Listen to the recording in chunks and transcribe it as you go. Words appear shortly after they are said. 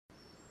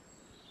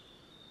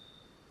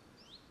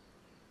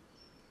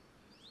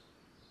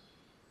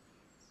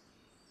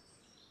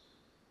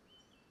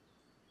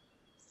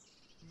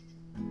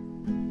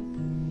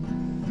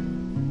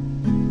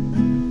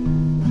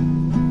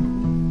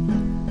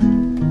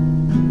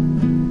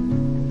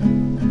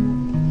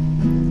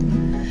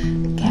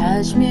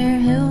Kashmir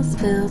hills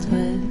filled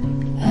with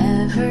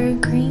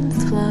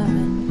evergreens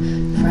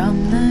flowing from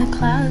the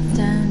clouds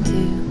down to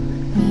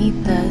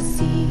meet the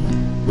sea,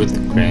 with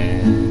the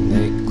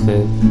granite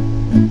cliff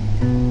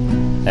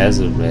as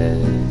a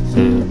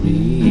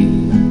referee.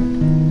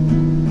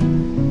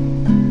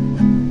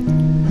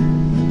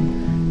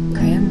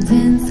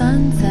 Crimson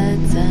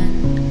sunsets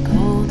and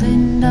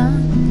golden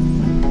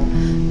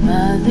dawns,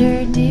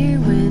 mother deer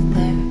with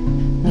their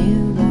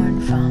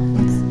newborn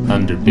fawns.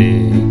 Under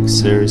Big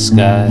Sur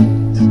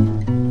skies,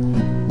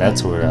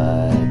 that's where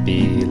I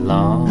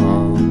belong.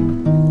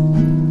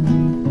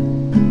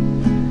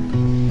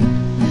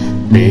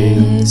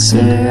 Big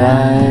Sur,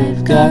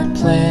 I've got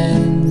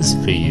plans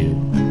for you.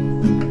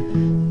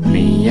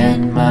 Me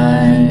and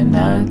mine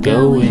are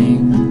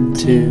going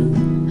to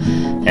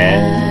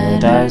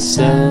add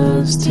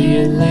ourselves to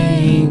your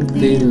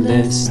lengthy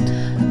list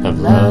of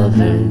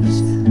lovers,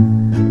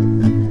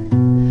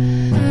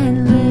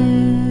 And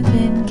live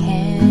in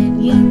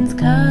canyons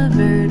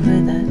covered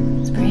with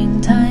a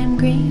springtime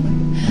green,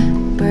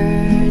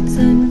 birds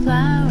and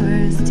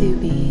flowers to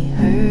be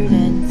heard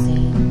and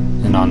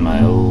seen. and on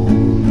my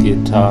old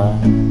guitar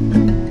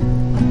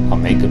I'll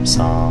make up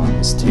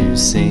songs to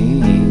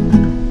sing.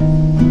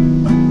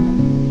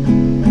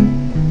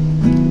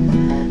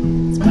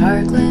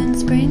 Sparkling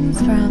springs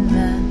from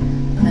the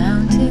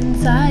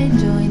mountainside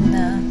join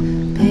the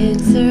Big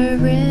Sur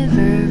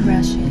River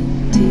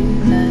rushing to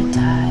the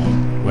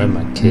tide, Where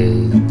my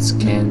kids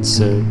can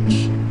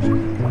search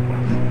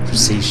for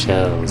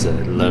seashells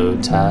at low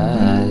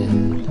tide.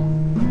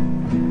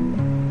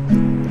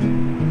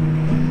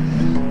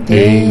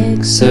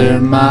 Big Sur,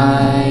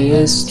 my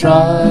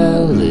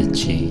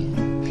astrology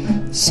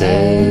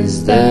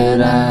says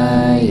that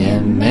I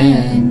am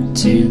meant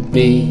to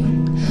be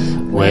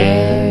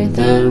where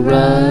the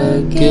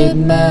rugged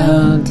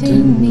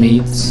mountain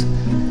meets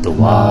the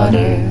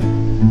water.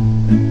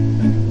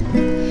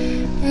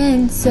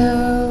 and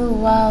so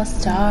while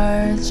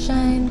stars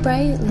shine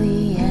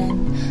brightly and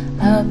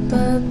up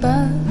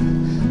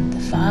above, the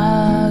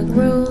fog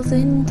rolls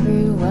in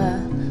through a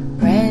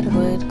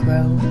redwood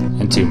grove.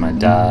 And to my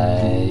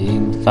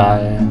dying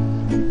fire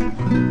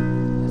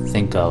I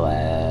think I'll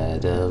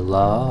add a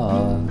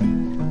log.